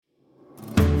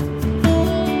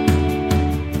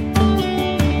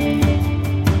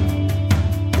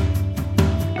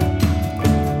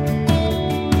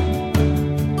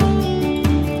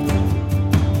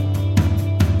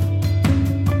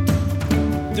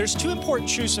There's two important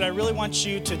truths that I really want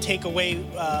you to take away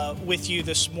with you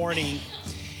this morning.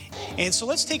 And so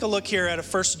let's take a look here at a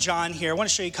 1 John here. I want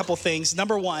to show you a couple things.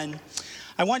 Number one,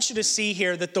 I want you to see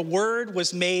here that the word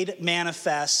was made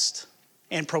manifest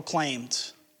and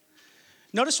proclaimed.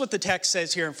 Notice what the text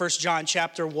says here in 1 John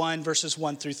chapter 1, verses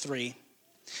 1 through 3.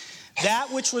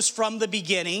 That which was from the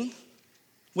beginning,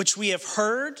 which we have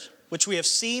heard, which we have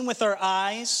seen with our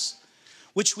eyes,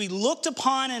 which we looked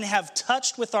upon and have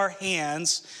touched with our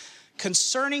hands,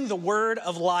 concerning the word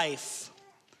of life.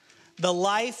 The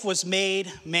life was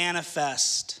made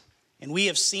manifest, and we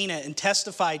have seen it and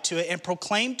testified to it and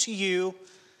proclaimed to you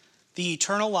the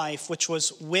eternal life which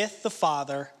was with the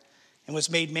Father and was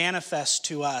made manifest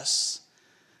to us.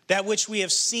 That which we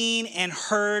have seen and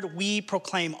heard, we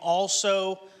proclaim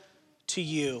also to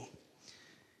you.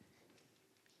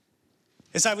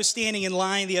 As I was standing in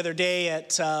line the other day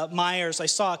at Myers, I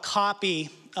saw a copy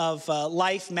of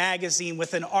Life magazine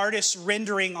with an artist's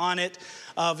rendering on it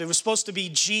of, it was supposed to be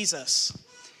Jesus.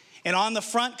 And on the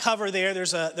front cover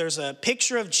there's a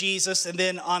picture of Jesus, and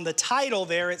then on the title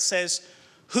there it says,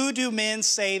 "Who do men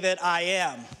say that I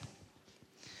am?"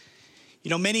 You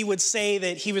know, many would say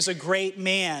that he was a great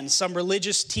man, some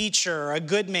religious teacher, a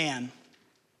good man.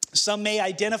 Some may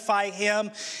identify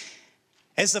him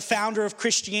as the founder of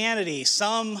Christianity.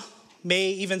 Some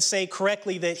may even say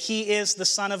correctly that he is the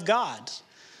Son of God.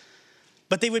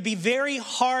 But they would be very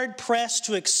hard-pressed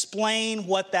to explain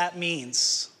what that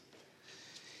means.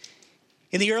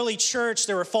 In the early church,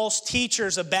 there were false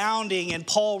teachers abounding, and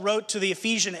Paul wrote to the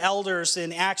Ephesian elders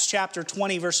in Acts chapter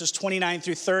 20, verses 29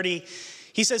 through 30.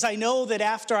 He says, "I know that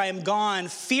after I am gone,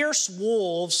 fierce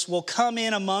wolves will come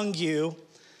in among you,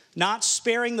 not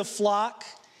sparing the flock.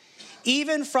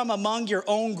 Even from among your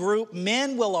own group,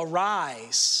 men will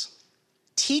arise,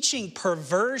 teaching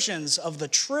perversions of the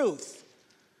truth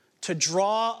to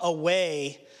draw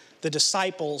away the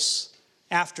disciples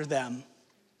after them."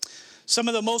 Some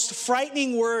of the most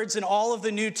frightening words in all of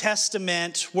the New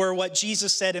Testament were what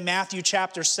Jesus said in Matthew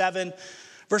chapter 7,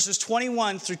 verses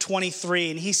 21 through 23.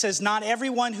 And he says, "Not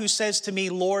everyone who says to me,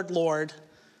 'Lord, Lord,'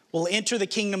 will enter the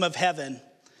kingdom of heaven,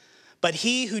 but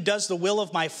he who does the will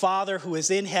of my Father who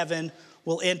is in heaven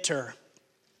will enter.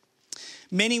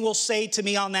 Many will say to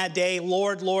me on that day,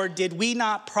 'Lord, Lord, did we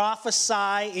not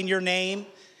prophesy in your name,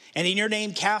 and in your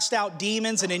name cast out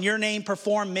demons, and in your name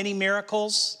perform many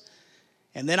miracles?'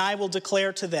 And then I will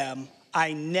declare to them,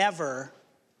 'I never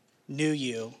knew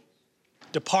you.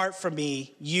 Depart from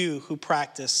me, you who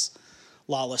practice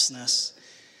lawlessness.'"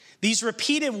 These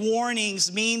repeated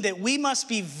warnings mean that we must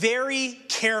be very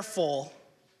careful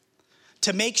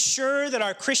to make sure that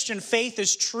our Christian faith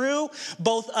is true,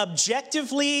 both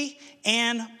objectively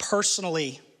and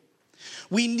personally.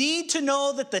 We need to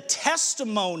know that the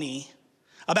testimony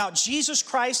about Jesus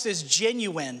Christ is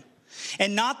genuine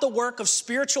and not the work of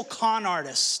spiritual con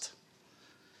artists.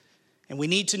 And we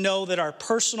need to know that our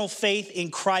personal faith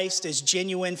in Christ is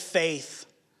genuine faith,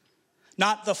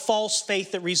 not the false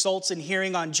faith that results in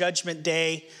hearing on Judgment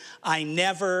Day, "I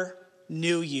never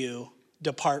knew you,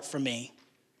 depart from me."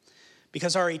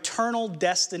 Because our eternal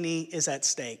destiny is at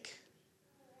stake.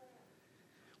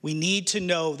 We need to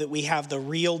know that we have the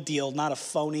real deal, not a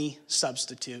phony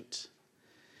substitute.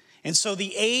 And so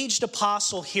the aged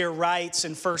apostle here writes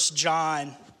in 1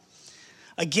 John,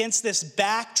 against this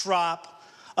backdrop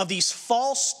of these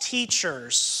false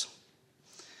teachers,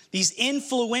 these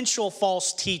influential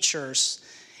false teachers,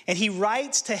 and he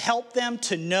writes to help them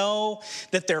to know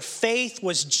that their faith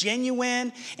was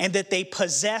genuine and that they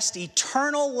possessed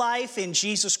eternal life in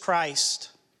Jesus Christ.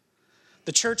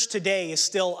 The church today is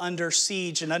still under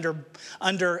siege and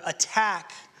under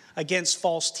attack against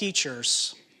false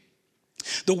teachers.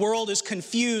 The world is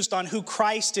confused on who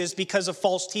Christ is because of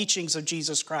false teachings of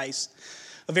Jesus Christ.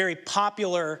 A very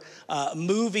popular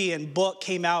movie and book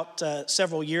came out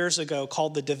several years ago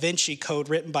called The Da Vinci Code,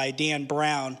 written by Dan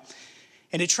Brown.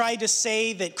 And it tried to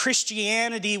say that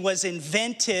Christianity was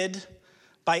invented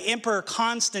by Emperor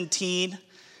Constantine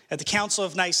at the Council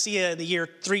of Nicaea in the year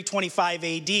 325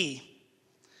 AD.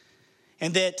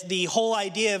 And that the whole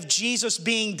idea of Jesus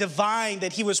being divine,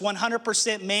 that he was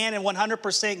 100% man and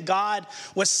 100% God,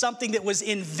 was something that was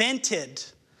invented.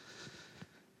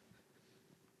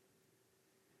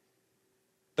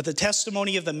 But the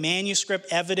testimony of the manuscript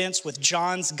evidence with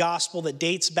John's gospel that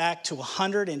dates back to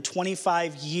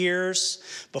 125 years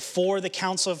before the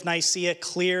Council of Nicaea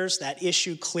clears that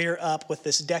issue clear up with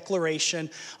this declaration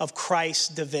of Christ's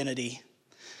divinity.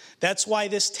 That's why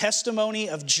this testimony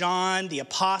of John the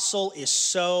apostle is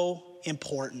so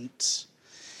important.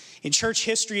 In church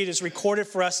history, it is recorded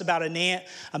for us about a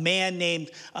man named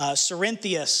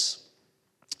Cerinthius.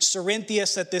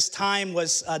 Cerinthius at this time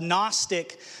was a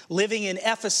Gnostic living in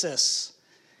Ephesus.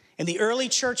 And the early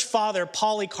church father,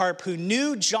 Polycarp, who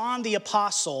knew John the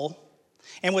Apostle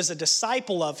and was a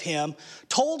disciple of him,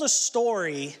 told a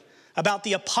story about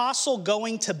the apostle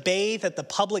going to bathe at the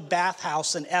public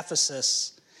bathhouse in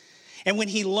Ephesus. And when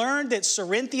he learned that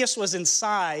Cerinthius was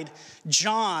inside,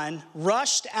 John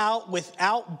rushed out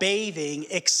without bathing,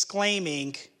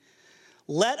 exclaiming,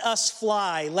 "Let us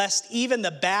fly, lest even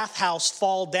the bathhouse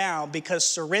fall down, because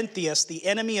Cerinthius, the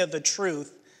enemy of the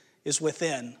truth, is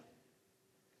within."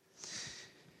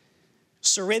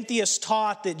 Cerinthius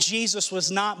taught that Jesus was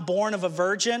not born of a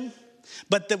virgin,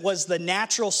 but that was the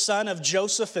natural son of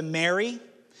Joseph and Mary,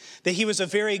 that he was a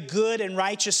very good and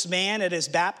righteous man at his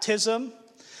baptism.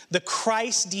 The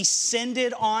Christ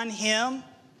descended on him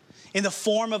in the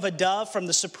form of a dove from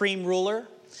the supreme ruler.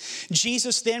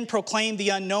 Jesus then proclaimed the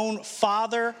unknown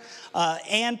Father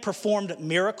and performed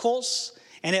miracles.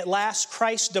 And at last,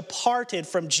 Christ departed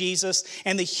from Jesus,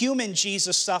 and the human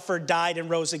Jesus suffered, died, and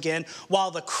rose again,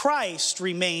 while the Christ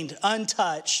remained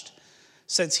untouched,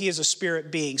 since he is a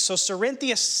spirit being. So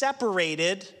Cerinthius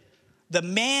separated the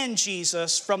man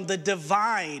Jesus from the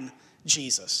divine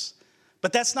Jesus.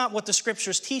 But that's not what the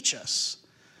scriptures teach us.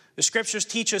 The scriptures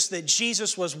teach us that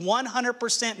Jesus was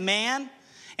 100% man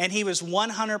and he was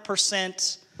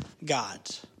 100% God.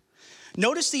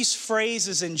 Notice these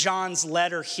phrases in John's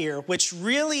letter here, which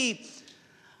really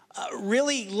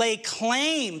lay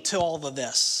claim to all of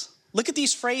this. Look at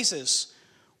these phrases.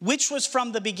 Which was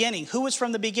from the beginning? Who was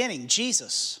from the beginning?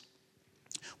 Jesus.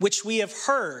 Which we have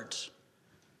heard,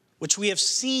 which we have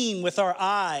seen with our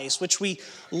eyes, which we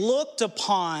looked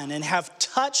upon and have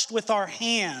touched with our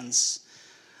hands.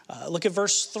 Look at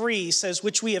verse 3, it says,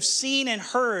 which we have seen and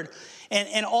heard.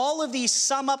 And all of these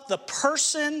sum up the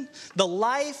person, the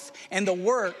life, and the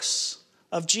works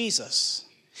of Jesus.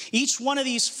 Each one of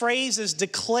these phrases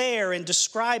declare and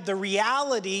describe the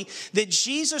reality that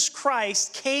Jesus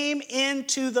Christ came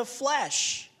into the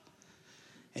flesh.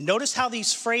 And notice how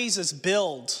these phrases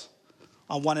build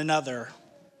on one another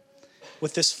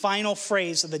with this final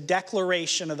phrase of the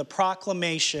declaration of the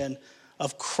proclamation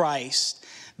of Christ.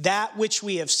 That which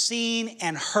we have seen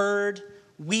and heard,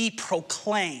 we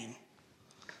proclaim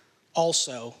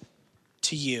also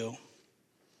to you.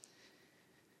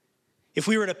 If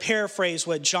we were to paraphrase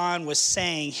what John was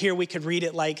saying, here we could read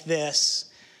it like this.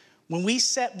 When we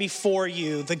set before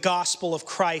you the gospel of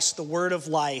Christ, the word of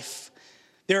life,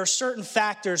 there are certain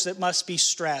factors that must be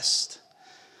stressed.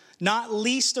 Not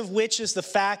least of which is the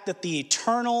fact that the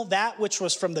eternal, that which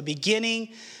was from the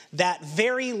beginning, that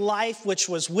very life which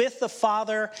was with the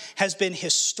Father, has been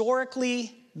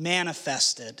historically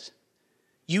manifested.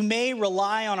 You may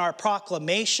rely on our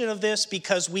proclamation of this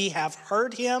because we have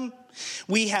heard him,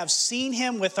 we have seen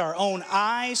him with our own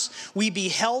eyes, we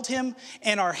beheld him,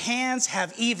 and our hands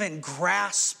have even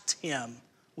grasped him.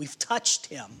 We've touched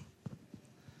him.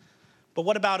 But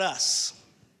what about us?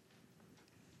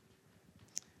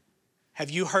 Have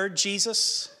you heard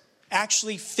Jesus?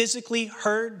 Actually physically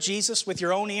heard Jesus with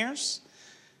your own ears?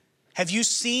 Have you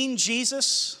seen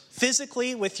Jesus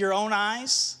physically with your own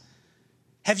eyes?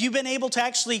 Have you been able to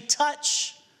actually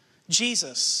touch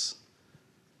Jesus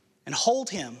and hold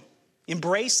him,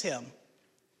 embrace him,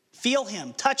 feel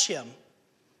him, touch him?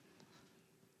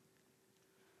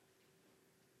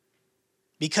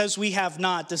 Because we have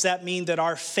not, does that mean that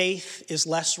our faith is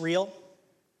less real?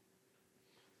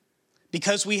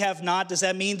 Because we have not, does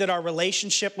that mean that our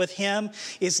relationship with him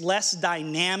is less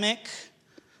dynamic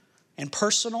and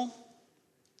personal?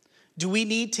 Do we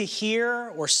need to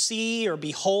hear or see or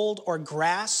behold or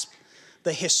grasp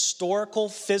the historical,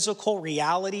 physical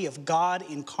reality of God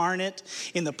incarnate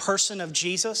in the person of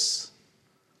Jesus?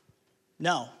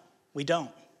 No, we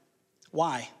don't.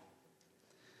 Why?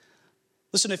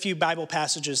 Listen to a few Bible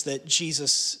passages that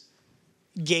Jesus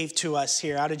gave to us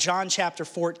here. Out of John chapter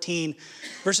 14,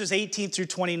 verses 18 through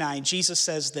 29, Jesus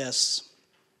says this,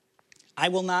 I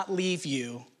will not leave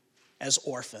you as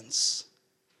orphans.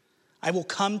 I will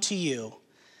come to you.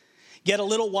 Yet a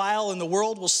little while and the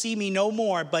world will see me no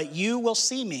more, but you will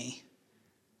see me.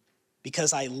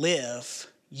 Because I live,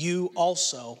 you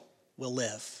also will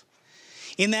live.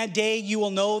 In that day you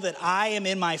will know that I am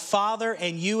in my Father,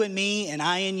 and you in me, and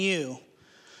I in you.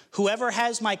 Whoever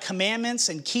has my commandments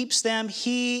and keeps them,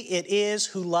 he it is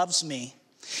who loves me.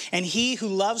 And he who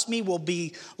loves me will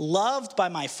be loved by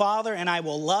my Father, and I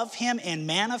will love him and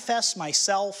manifest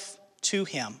myself to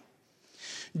him.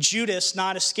 Judas,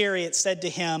 not Iscariot, said to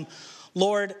him,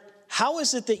 Lord, how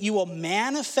is it that you will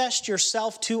manifest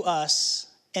yourself to us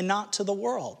and not to the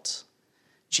world?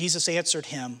 Jesus answered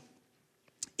him,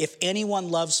 if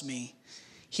anyone loves me,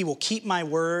 He will keep my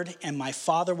word, and my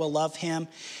Father will love him,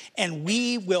 and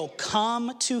we will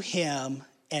come to him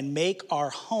and make our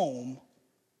home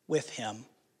with him.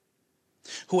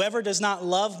 Whoever does not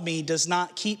love me does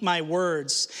not keep my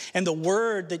words, and the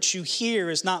word that you hear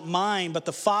is not mine, but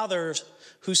the Father's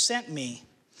who sent me.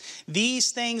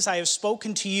 These things I have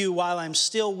spoken to you while I'm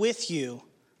still with you,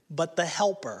 but the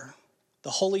Helper, the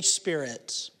Holy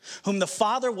Spirit, whom the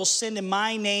Father will send in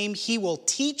my name, he will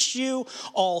teach you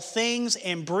all things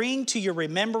and bring to your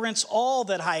remembrance all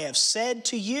that I have said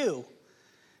to you.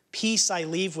 Peace I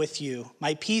leave with you,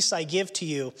 my peace I give to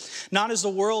you. Not as the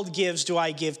world gives do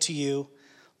I give to you.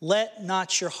 Let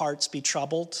not your hearts be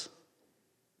troubled.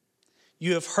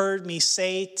 You have heard me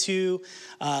say to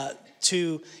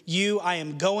you, I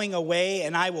am going away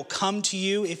and I will come to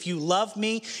you. If you love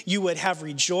me, you would have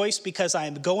rejoiced because I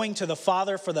am going to the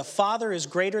Father, for the Father is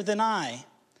greater than I.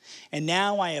 And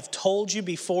now I have told you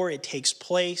before it takes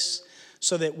place,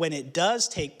 so that when it does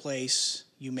take place,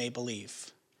 you may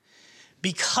believe.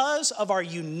 Because of our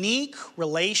unique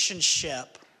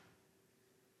relationship,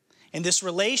 and this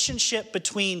relationship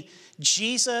between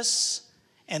Jesus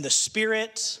and the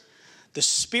Spirit's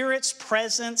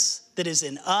presence that is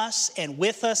in us and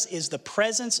with us is the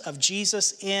presence of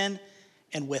Jesus in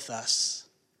and with us.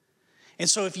 And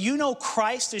so if you know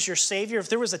Christ as your Savior, if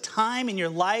there was a time in your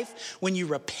life when you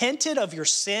repented of your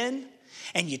sin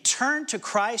and you turned to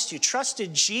Christ, you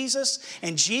trusted Jesus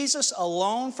and Jesus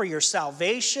alone for your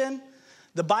salvation,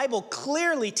 the Bible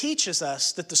clearly teaches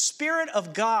us that the Spirit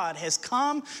of God has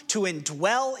come to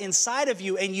indwell inside of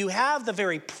you, and you have the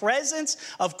very presence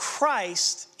of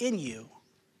Christ in you.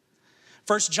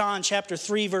 1 John chapter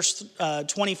 3, verse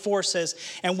 24 says,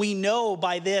 and we know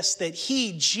by this that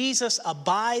he, Jesus,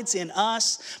 abides in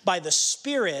us by the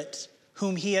Spirit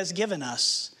whom he has given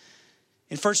us.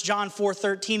 In 1 John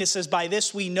 4:13, it says, by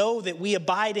this we know that we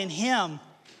abide in him,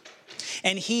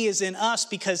 and he is in us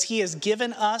because he has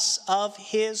given us of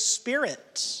his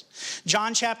Spirit.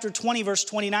 John chapter 20, verse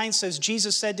 29 says,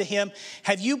 Jesus said to him,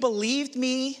 have you believed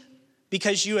me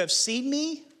because you have seen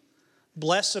me?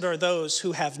 Blessed are those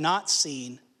who have not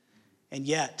seen and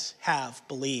yet have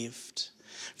believed.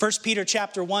 1 Peter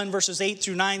chapter 1, verses 8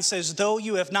 through 9 says, though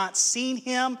you have not seen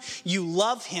him, you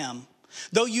love him.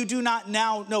 Though you do not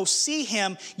now see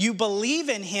him, you believe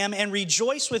in him and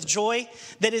rejoice with joy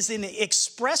that is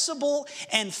inexpressible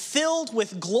and filled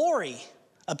with glory,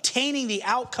 obtaining the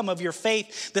outcome of your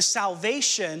faith, the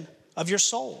salvation of your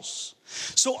souls.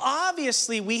 So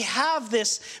obviously we have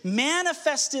this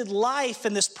manifested life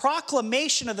and this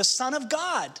proclamation of the Son of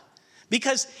God.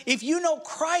 Because if you know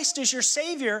Christ as your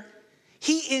Savior,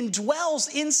 he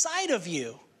indwells inside of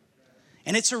you.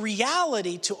 And it's a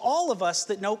reality to all of us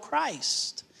that know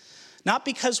Christ. Not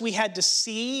because we had to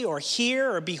see or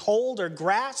hear or behold or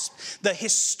grasp the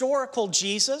historical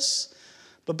Jesus,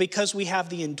 but because we have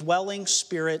the indwelling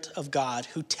Spirit of God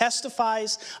who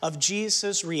testifies of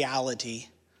Jesus' reality.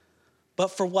 But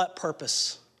for what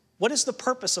purpose? What is the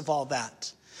purpose of all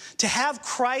that? To have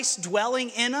Christ dwelling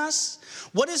in us?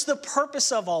 What is the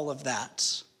purpose of all of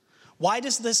that? Why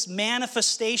does this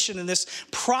manifestation and this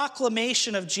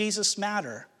proclamation of Jesus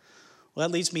matter? Well,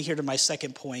 that leads me here to my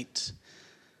second point.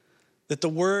 That the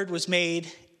word was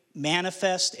made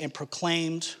manifest and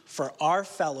proclaimed for our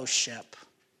fellowship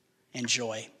and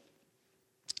joy.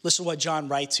 Listen to what John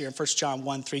writes here in 1 John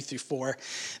 1, 3 through 4.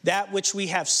 That which we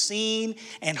have seen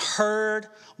and heard,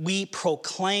 we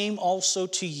proclaim also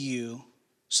to you,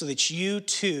 so that you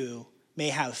too may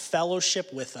have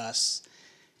fellowship with us.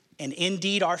 And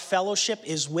indeed, our fellowship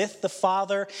is with the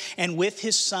Father and with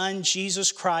his Son,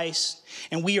 Jesus Christ.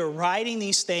 And we are writing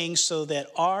these things so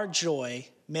that our joy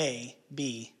may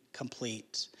be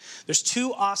complete. There's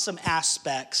two awesome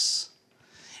aspects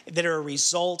that are a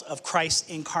result of Christ's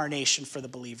incarnation for the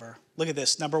believer. Look at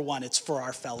this. Number one, it's for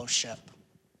our fellowship.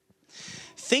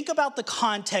 Think about the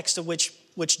context of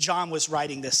which John was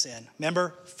writing this in.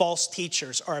 Remember, false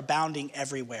teachers are abounding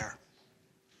everywhere.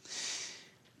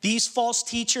 These false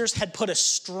teachers had put a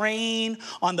strain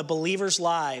on the believers'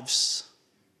 lives.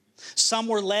 Some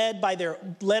were led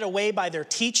away by their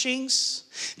teachings.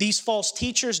 These false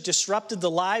teachers disrupted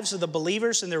the lives of the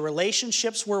believers, and their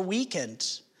relationships were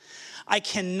weakened. I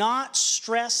cannot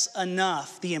stress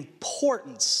enough the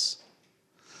importance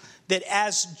that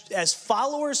as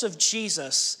followers of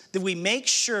Jesus, that we make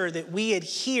sure that we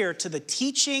adhere to the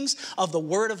teachings of the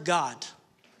Word of God.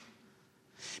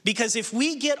 Because if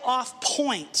we get off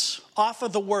point, off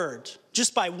of the Word,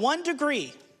 just by 1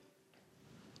 degree,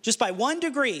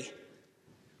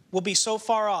 we'll be so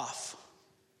far off.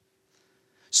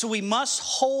 So we must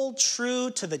hold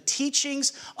true to the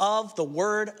teachings of the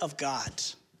Word of God.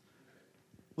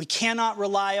 We cannot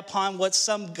rely upon what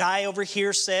some guy over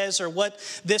here says or what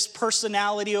this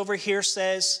personality over here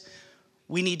says.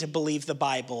 We need to believe the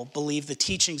Bible, believe the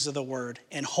teachings of the Word,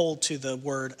 and hold to the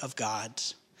Word of God.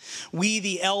 We,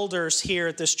 the elders here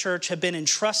at this church, have been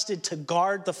entrusted to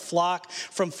guard the flock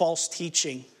from false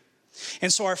teaching.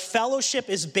 And so our fellowship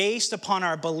is based upon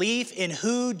our belief in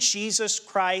who Jesus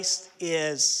Christ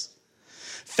is.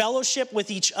 Fellowship with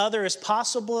each other is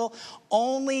possible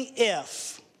only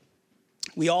if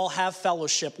we all have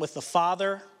fellowship with the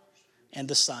Father and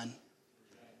the Son.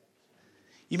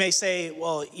 You may say,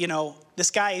 well,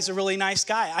 this guy is a really nice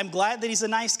guy. I'm glad that he's a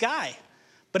nice guy.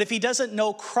 But if he doesn't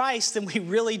know Christ, then we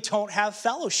really don't have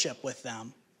fellowship with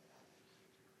them.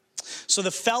 So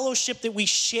the fellowship that we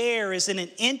share is in an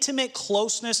intimate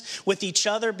closeness with each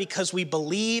other because we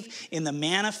believe in the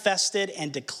manifested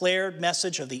and declared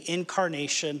message of the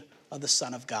incarnation of the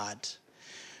Son of God.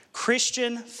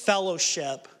 Christian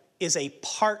fellowship is a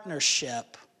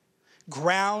partnership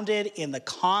grounded in the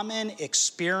common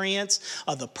experience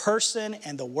of the person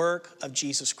and the work of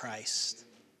Jesus Christ.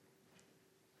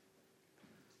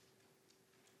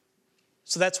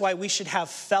 So that's why we should have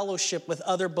fellowship with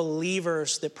other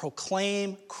believers that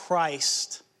proclaim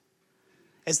Christ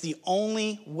as the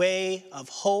only way of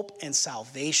hope and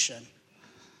salvation.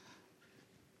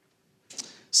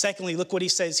 Secondly, look what he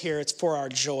says here. It's for our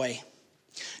joy.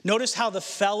 Notice how the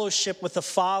fellowship with the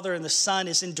Father and the Son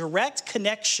is in direct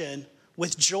connection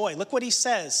with joy. Look what he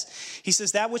says. He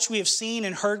says, that which we have seen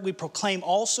and heard we proclaim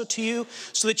also to you,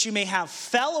 so that you may have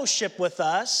fellowship with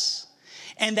us.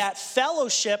 And that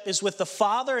fellowship is with the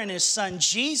Father and his Son,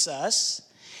 Jesus.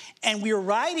 And we're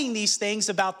writing these things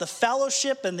about the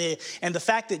fellowship and the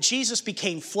fact that Jesus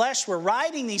became flesh. We're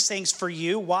writing these things for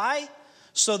you. Why?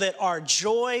 So that our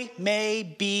joy may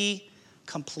be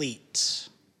complete.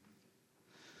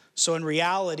 So in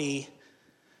reality,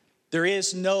 there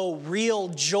is no real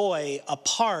joy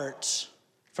apart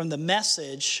from the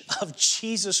message of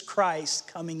Jesus Christ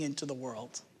coming into the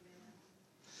world.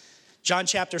 John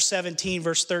chapter 17,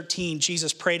 verse 13,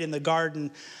 Jesus prayed in the garden,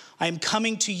 I am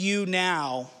coming to you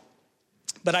now,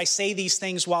 but I say these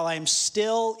things while I am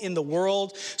still in the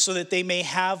world, so that they may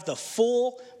have the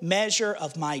full measure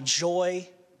of my joy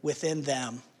within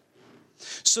them.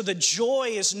 So the joy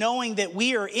is knowing that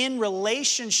we are in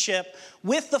relationship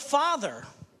with the Father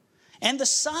and the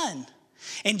Son.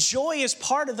 And joy is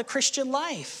part of the Christian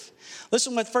life.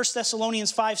 Listen what 1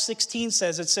 Thessalonians 5:16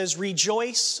 says. It says,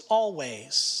 rejoice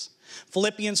always.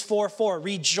 Philippians 4:4,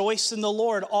 rejoice in the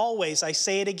Lord always. I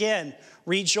say it again,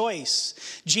 rejoice.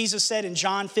 Jesus said in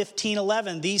John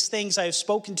 15:11, these things I have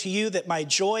spoken to you that my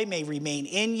joy may remain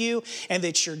in you and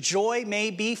that your joy may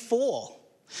be full.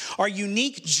 Our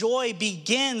unique joy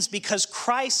begins because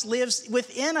Christ lives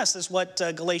within us, is what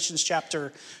Galatians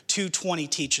chapter 2:20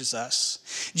 teaches us.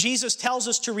 Jesus tells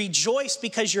us to rejoice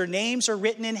because your names are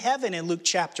written in heaven in Luke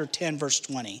chapter 10, verse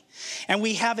 20. And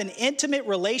we have an intimate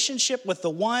relationship with the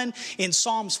one in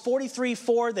Psalms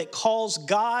 43:4 that calls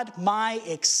God my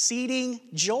exceeding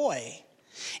joy.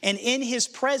 And in his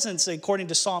presence, according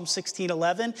to Psalm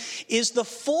 16:11, is the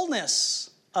fullness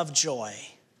of joy.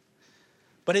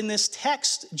 But in this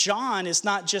text, John is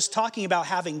not just talking about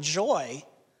having joy,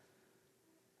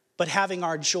 but having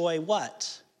our joy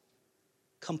what?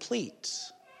 Complete.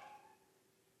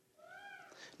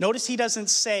 Notice he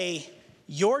doesn't say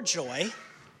your joy,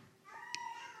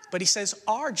 but he says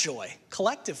our joy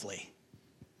collectively.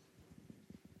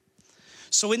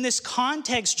 So in this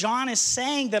context, John is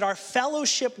saying that our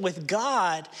fellowship with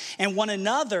God and one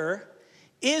another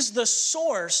is the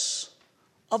source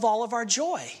of all of our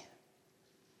joy.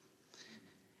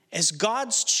 As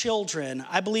God's children,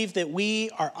 I believe that we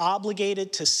are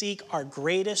obligated to seek our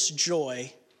greatest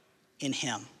joy in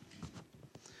him.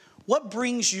 What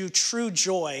brings you true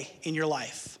joy in your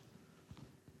life?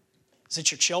 Is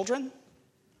it your children?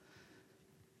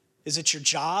 Is it your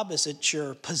job? Is it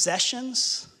your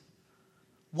possessions?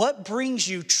 What brings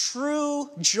you true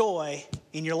joy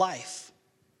in your life?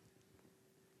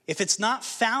 If it's not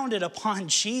founded upon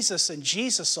Jesus and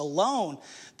Jesus alone,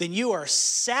 then you are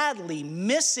sadly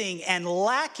missing and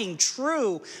lacking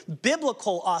true,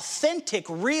 biblical, authentic,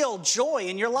 real joy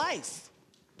in your life.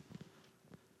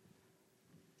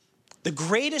 The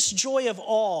greatest joy of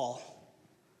all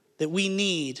that we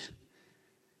need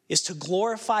is to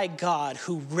glorify God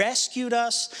who rescued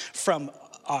us from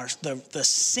the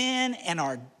sin and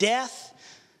our death.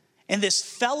 And this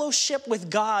fellowship with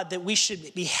God that we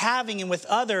should be having and with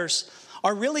others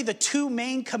are really the two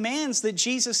main commands that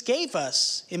Jesus gave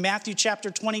us. In Matthew chapter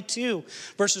 22,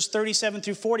 verses 37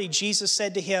 through 40, Jesus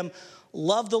said to him,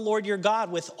 love the Lord your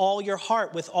God with all your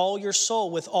heart, with all your soul,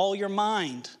 with all your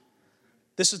mind.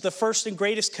 This is the first and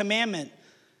greatest commandment.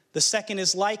 The second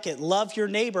is like it. Love your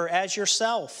neighbor as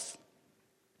yourself.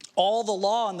 All the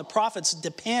law and the prophets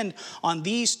depend on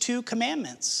these two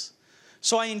commandments.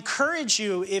 So I encourage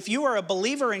you, if you are a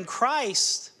believer in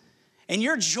Christ and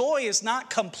your joy is not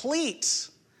complete,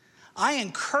 I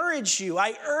encourage you,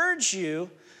 I urge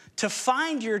you to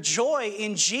find your joy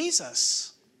in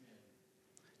Jesus.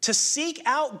 To seek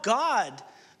out God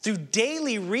through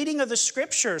daily reading of the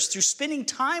scriptures, through spending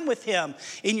time with him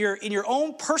in your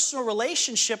own personal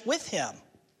relationship with him.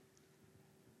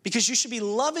 Because you should be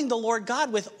loving the Lord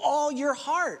God with all your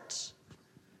heart.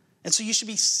 And so you should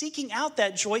be seeking out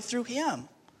that joy through him.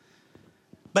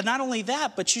 But not only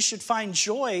that, but you should find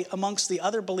joy amongst the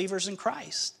other believers in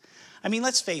Christ. I mean,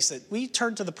 let's face it. Will you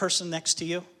turn to the person next to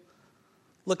you?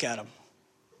 Look at him.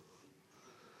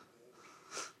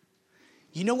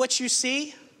 You know what you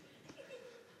see?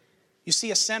 You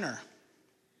see a sinner.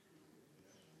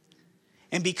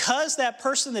 And because that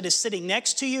person that is sitting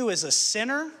next to you is a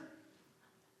sinner,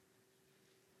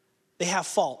 they have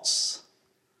faults.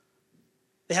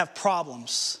 They have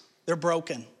problems. They're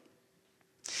broken.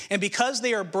 And because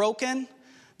they are broken,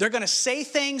 they're going to say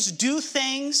things, do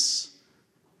things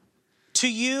to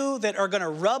you that are going to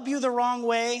rub you the wrong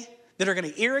way, that are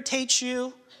going to irritate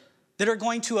you, that are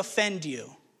going to offend you.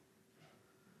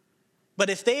 But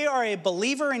if they are a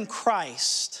believer in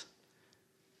Christ,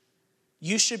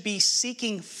 you should be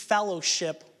seeking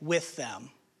fellowship with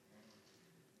them.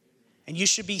 And you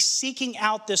should be seeking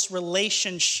out this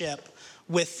relationship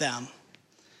with them.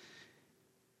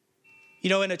 You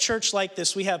know, in a church like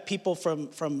this, we have people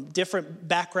from different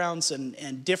backgrounds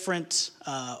and different,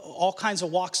 all kinds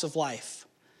of walks of life.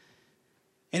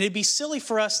 And it'd be silly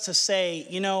for us to say,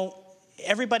 you know,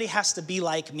 everybody has to be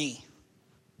like me.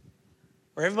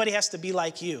 Or everybody has to be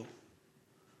like you.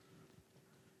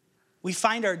 We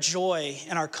find our joy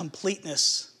and our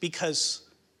completeness because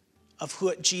of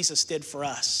what Jesus did for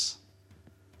us.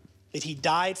 That he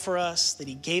died for us, that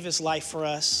he gave his life for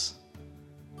us,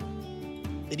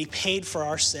 that he paid for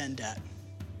our sin debt.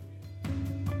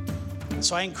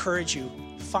 So I encourage you,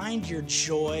 find your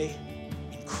joy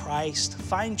in Christ.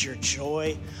 Find your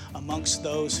joy amongst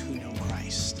those who know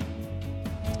Christ.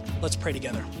 Let's pray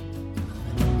together.